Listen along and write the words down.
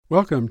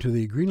Welcome to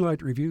the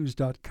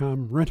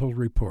GreenlightReviews.com Rental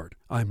Report.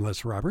 I'm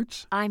Les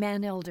Roberts. I'm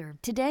Ann Elder.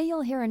 Today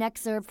you'll hear an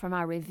excerpt from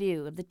our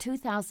review of the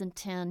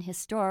 2010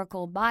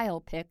 historical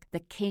biopic, The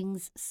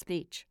King's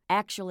Speech.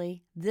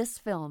 Actually, this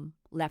film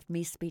left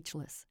me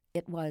speechless.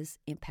 It was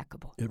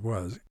impeccable. It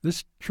was.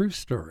 This true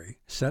story,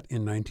 set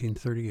in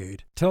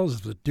 1938, tells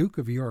of the Duke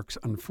of York's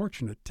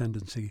unfortunate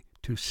tendency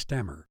to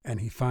stammer,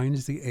 and he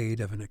finds the aid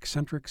of an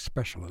eccentric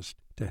specialist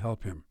to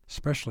help him,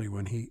 especially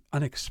when he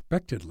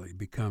unexpectedly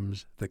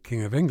becomes the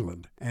King of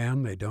England,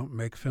 and they don't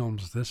make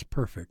films this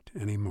perfect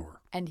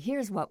anymore. And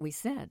here's what we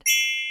said.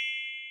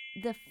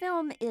 The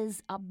film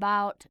is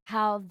about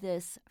how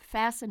this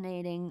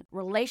fascinating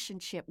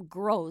relationship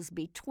grows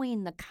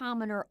between the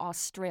commoner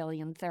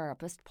Australian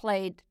therapist,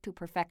 played to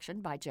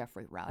perfection by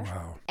Geoffrey Rush,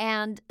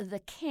 and the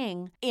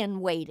king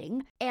in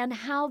waiting, and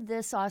how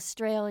this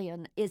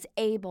Australian is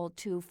able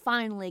to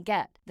finally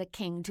get the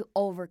king to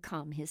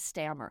overcome his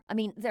stammer. I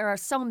mean, there are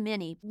so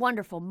many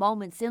wonderful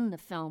moments in the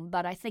film,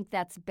 but I think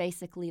that's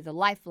basically the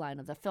lifeline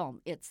of the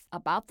film. It's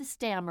about the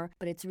stammer,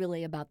 but it's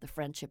really about the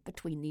friendship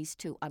between these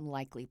two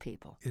unlikely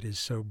people. It is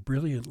so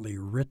brilliantly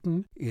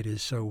written. It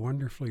is so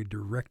wonderfully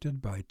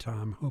directed by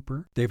Tom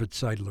Hooper. David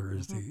Seidler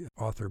is the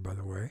author, by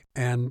the way.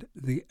 And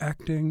the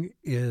acting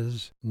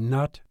is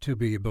not to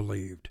be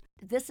believed.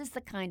 This is the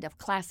kind of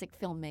classic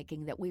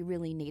filmmaking that we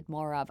really need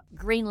more of.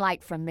 Green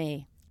light from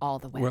me all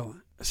the way. Well,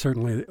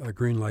 certainly a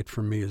green light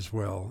from me as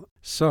well.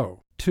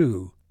 So,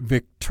 2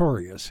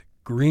 victorious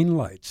green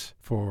lights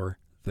for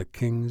The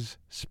King's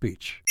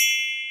Speech.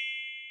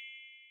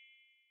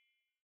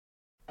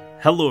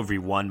 Hello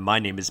everyone, my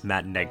name is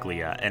Matt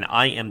Neglia, and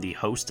I am the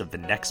host of the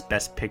Next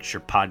Best Picture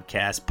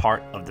podcast,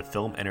 part of the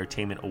Film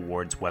Entertainment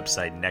Awards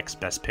website,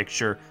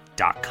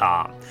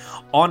 nextbestpicture.com.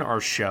 On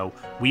our show,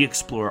 we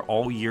explore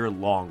all year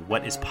long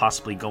what is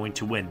possibly going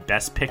to win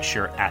Best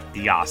Picture at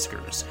the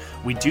Oscars.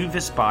 We do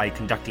this by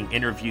conducting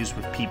interviews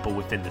with people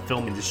within the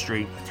film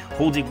industry,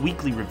 holding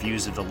weekly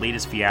reviews of the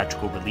latest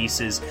theatrical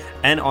releases,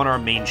 and on our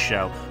main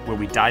show, where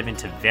we dive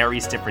into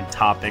various different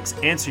topics,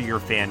 answer your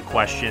fan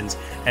questions,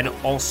 and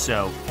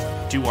also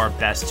do our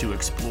best to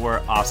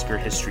explore Oscar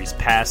history's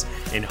past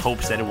in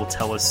hopes that it will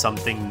tell us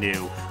something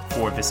new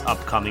for this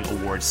upcoming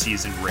award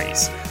season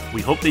race.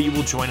 We hope that you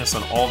will join us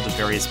on all of the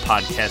various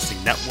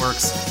podcasting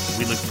networks.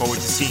 We look forward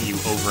to seeing you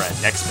over at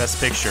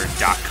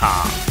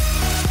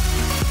nextbestpicture.com.